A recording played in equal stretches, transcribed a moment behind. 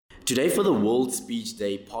Today for the World Speech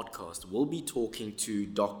Day podcast, we'll be talking to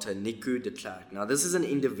Dr. Nico de Klerk. Now, this is an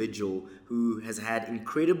individual who has had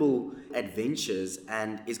incredible adventures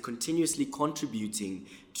and is continuously contributing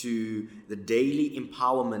to the daily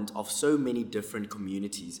empowerment of so many different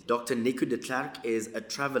communities. Dr. Nico de Klerk is a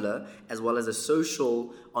traveler as well as a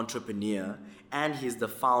social entrepreneur, and he's the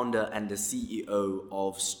founder and the CEO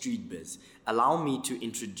of StreetBiz. Allow me to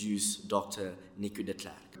introduce Dr. Nico de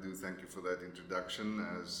Klerk. Thank you for that introduction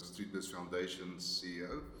as StreetBiz Foundation's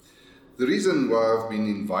CEO. The reason why I've been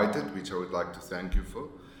invited, which I would like to thank you for,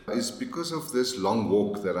 is because of this long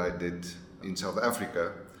walk that I did in South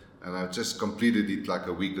Africa, and I just completed it like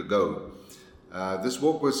a week ago. This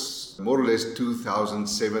walk was more or less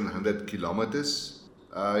 2,700 kilometers.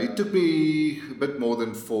 It took me a bit more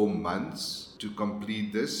than 4 months to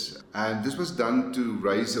complete this, and this was done to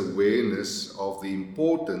raise awareness of the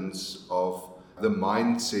importance of the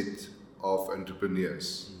mindset of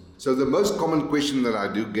entrepreneurs. So the most common question that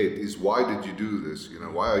I do get is, why did you do this?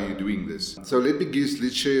 Why are you doing this? So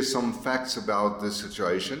let's share some facts about this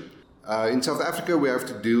situation. In South Africa, we have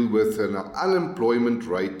to deal with an unemployment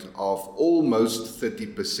rate of almost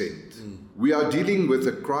 30%. We are dealing with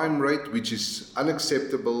a crime rate which is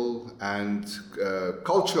unacceptable and a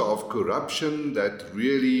culture of corruption that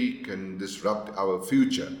really can disrupt our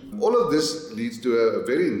future. All of this leads to a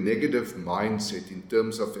very negative mindset in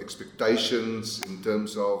terms of expectations, in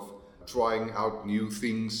terms of trying out new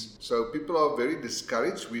things. So people are very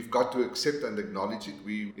discouraged. We've got to accept and acknowledge it.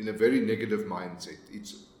 We're in a very negative mindset.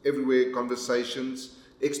 It's everywhere: conversations,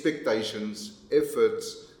 expectations,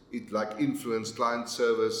 efforts. It like influence, client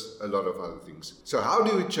service, a lot of other things. So how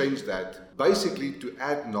do we change that? Basically to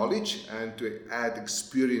add knowledge and to add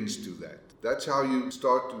experience to that. That's how you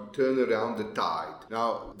start to turn around the tide.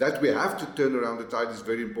 Now, that we have to turn around the tide is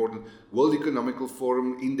very important. World Economic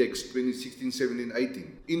Forum Index 2016, 17,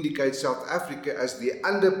 18 indicates South Africa as the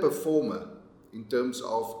underperformer in terms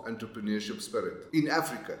of entrepreneurship spirit in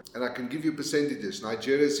Africa. And I can give you percentages.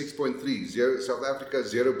 Nigeria 6.3, South Africa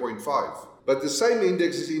 0.5. But the same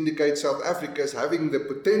indexes indicate South Africa as having the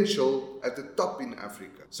potential at the top in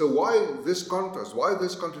Africa. So why this contrast? Why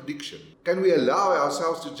this contradiction? Can we allow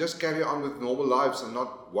ourselves to just carry on with normal lives and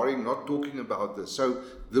not worrying, not talking about this? So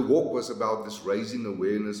the walk was about this raising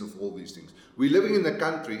awareness of all these things. We're living in a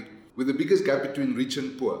country with the biggest gap between rich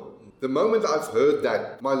and poor. The moment I've heard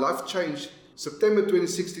that, my life changed. September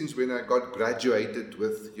 2016 is when I got graduated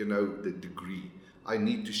with, the degree. I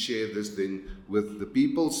need to share this then with the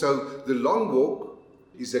people. So the long walk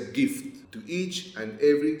is a gift to each and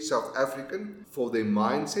every South African for their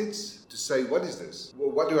mindsets to say, what is this?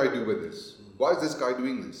 Well, what do I do with this? Why is this guy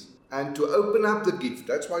doing this? And to open up the gift.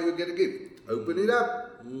 That's why you get a gift. Open it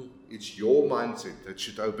up. It's your mindset that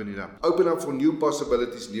should open it up. Open up for new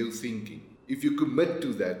possibilities, new thinking. If you commit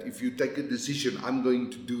to that, if you take a decision, I'm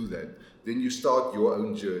going to do that, then you start your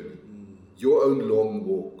own journey, your own long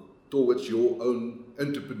walk towards your own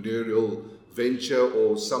entrepreneurial venture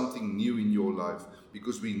or something new in your life,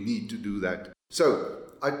 because we need to do that. So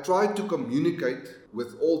I tried to communicate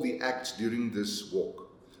with all the acts during this walk,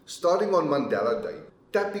 starting on Mandela Day,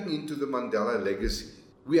 tapping into the Mandela legacy.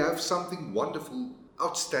 We have something wonderful,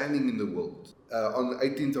 outstanding in the world. On the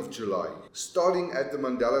 18th of July, starting at the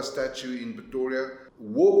Mandela statue in Pretoria,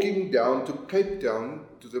 walking down to Cape Town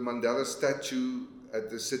to the Mandela statue at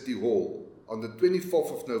the City Hall. On the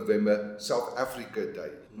 24th of November, South Africa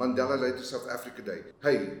Day. Mandela Day to South Africa Day.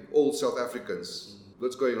 Hey, all South Africans,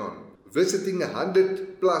 what's going on? Visiting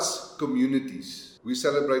 100 plus communities. We're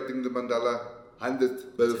celebrating the Mandela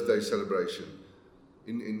 100th birthday celebration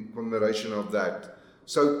in commemoration of that.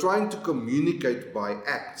 So trying to communicate by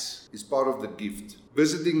acts is part of the gift.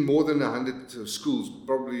 Visiting more than 100 schools,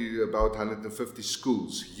 probably about 150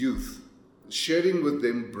 schools, youth. Sharing with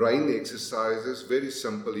them brain exercises, very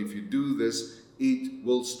simple. If you do this, it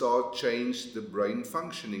will start change the brain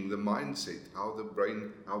functioning, the mindset,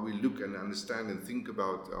 how we look and understand and think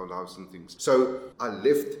about our lives and things. So I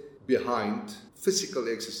left behind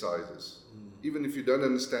physical exercises. Even if you don't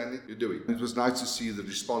understand it, you do it. It was nice to see the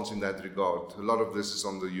response in that regard. A lot of this is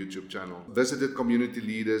on the YouTube channel. Visited community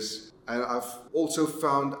leaders, and I've also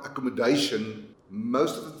found accommodation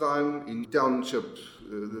most of the time in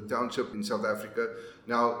the township in South Africa.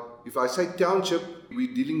 Now, if I say township,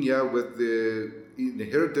 we're dealing here with the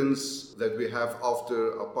inheritance that we have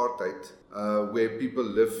after apartheid, where people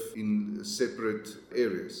live in separate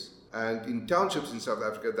areas. And in townships in South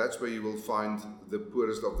Africa, that's where you will find the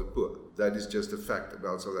poorest of the poor. That is just a fact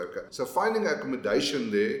about South Africa. So finding accommodation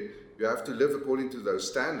there, you have to live according to those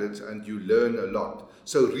standards, and you learn a lot.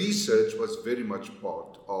 So research was very much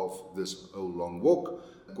part of this whole long walk.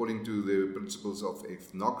 according to the principles of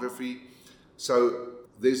ethnography. So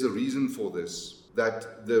there's a reason for this,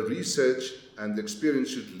 that the research and the experience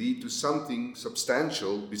should lead to something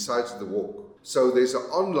substantial besides the walk. So there's an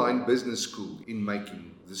online business school in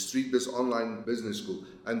making, the StreetBiz Online Business School.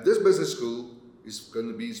 And this business school is going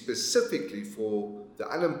to be specifically for the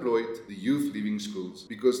unemployed, the youth leaving schools,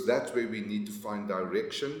 because that's where we need to find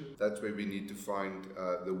direction, that's where we need to find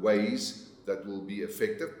the ways that will be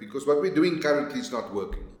effective, because what we're doing currently is not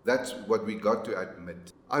working. That's what we got to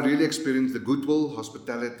admit. I really experienced the goodwill,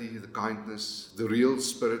 hospitality, the kindness, the real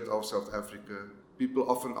spirit of South Africa. People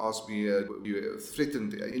often ask me, you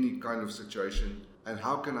threatened any kind of situation, and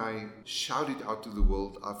how can I shout it out to the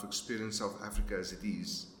world? I've experienced South Africa as it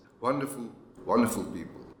is. Wonderful, wonderful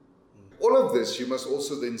people. All of this you must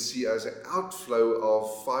also then see as an outflow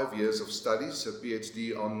of 5 years of studies, a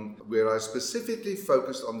PhD on where I specifically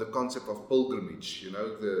focused on the concept of pilgrimage,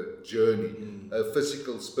 the journey, a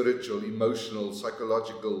physical, spiritual, emotional,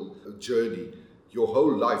 psychological journey. Your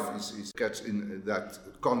whole life is catch in that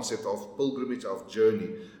concept of pilgrimage, of journey.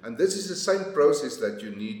 And this is the same process that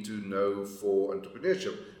you need to know for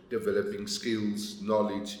entrepreneurship. Developing skills,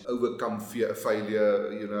 knowledge, overcome fear, failure,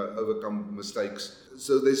 overcome mistakes.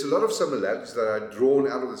 So there's a lot of similarities that are drawn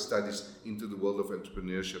out of the studies into the world of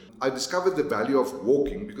entrepreneurship. I discovered the value of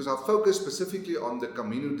walking because I focused specifically on the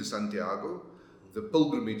Camino de Santiago, the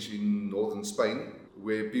pilgrimage in northern Spain,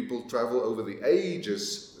 where people travel over the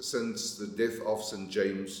ages since the death of St.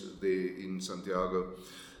 James there in Santiago.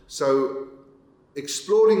 So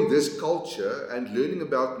exploring this culture and learning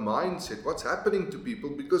about mindset, what's happening to people,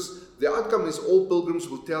 because the outcome is all pilgrims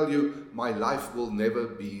will tell you, my life will never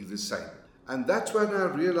be the same. And that's when I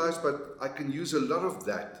realized, but I can use a lot of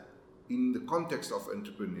that in the context of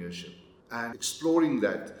entrepreneurship and exploring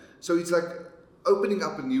that. So it's like opening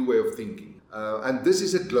up a new way of thinking. And this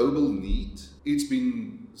is a global need. It's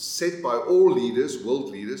been set by all leaders, world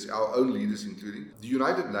leaders, our own leaders including. The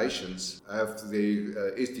United Nations have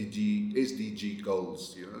their SDG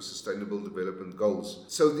goals, Sustainable Development Goals.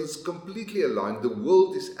 So it's completely aligned. The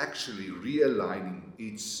world is actually realigning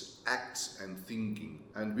its acts and thinking.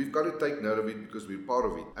 And we've got to take note of it because we're part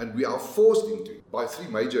of it. And we are forced into it by three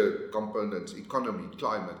major components: economy,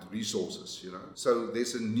 climate, resources, So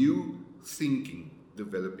there's a new thinking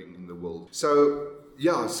developing in the world. So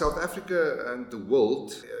South Africa and the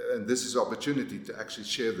world, and this is an opportunity to actually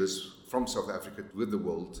share this from South Africa with the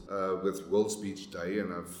world, with World Speech Day,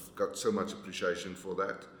 and I've got so much appreciation for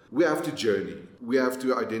that. We have to journey. We have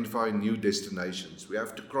to identify new destinations. We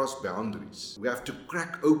have to cross boundaries. We have to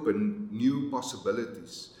crack open new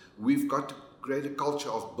possibilities. We've got to create a culture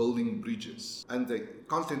of building bridges. And the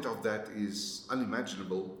content of that is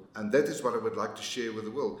unimaginable. And that is what I would like to share with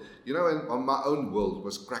the world. And my own world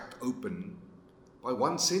was cracked open by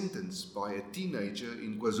one sentence by a teenager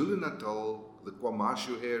in KwaZulu-Natal, the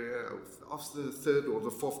KwaMashu area. After the third or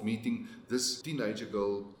the fourth meeting, this teenager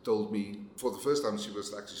girl told me, for the first time she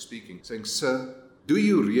was actually speaking, saying, "Sir, do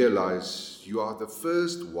you realize you are the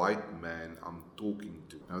first white man I'm talking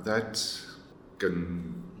to?" Now that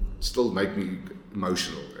can still make me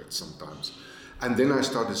emotional at sometimes. And then I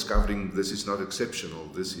start discovering this is not exceptional,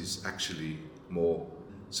 this is actually more.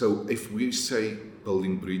 So if we say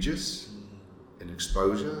building bridges and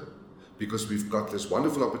exposure, because we've got this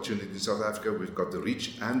wonderful opportunity in South Africa, we've got the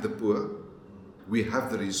rich and the poor, we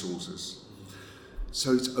have the resources.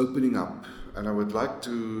 So it's opening up, and I would like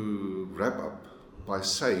to wrap up by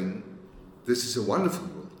saying this is a wonderful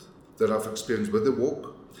world that I've experienced with the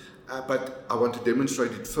walk, but I want to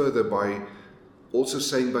demonstrate it further by also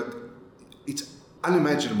saying, but it's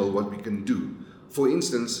unimaginable what we can do. For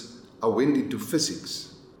instance, I went into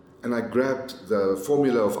physics and I grabbed the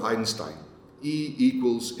formula of Einstein, E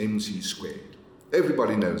equals mc squared.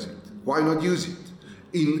 Everybody knows it. Why not use it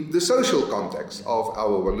in the social context of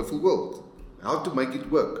our wonderful world? How to make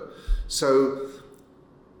it work. So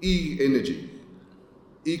E energy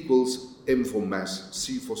equals m for mass,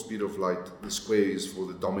 c for speed of light, the square is for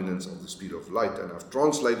the dominance of the speed of light, and I've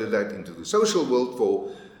translated that into the social world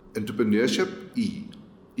for entrepreneurship. E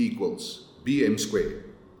equals bm squared.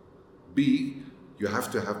 B, you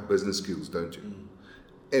have to have business skills, don't you?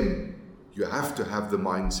 M, you have to have the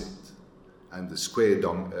mindset, and the square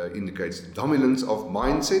indicates the dominance of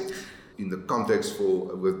mindset in the context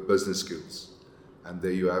with business skills. And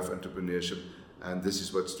there you have entrepreneurship, and this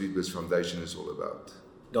is what StreetBiz Foundation is all about.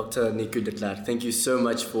 Dr. Niku de Klerk, thank you so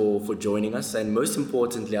much for joining us. And most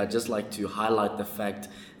importantly, I'd just like to highlight the fact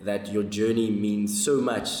that your journey means so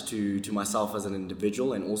much to myself as an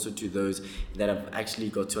individual, and also to those that have actually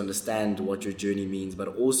got to understand what your journey means, but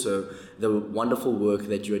also the wonderful work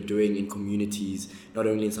that you are doing in communities, not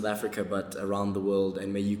only in South Africa, but around the world.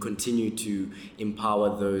 And may you continue to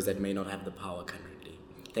empower those that may not have the power currently.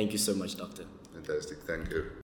 Thank you so much, Doctor. Fantastic. Thank you.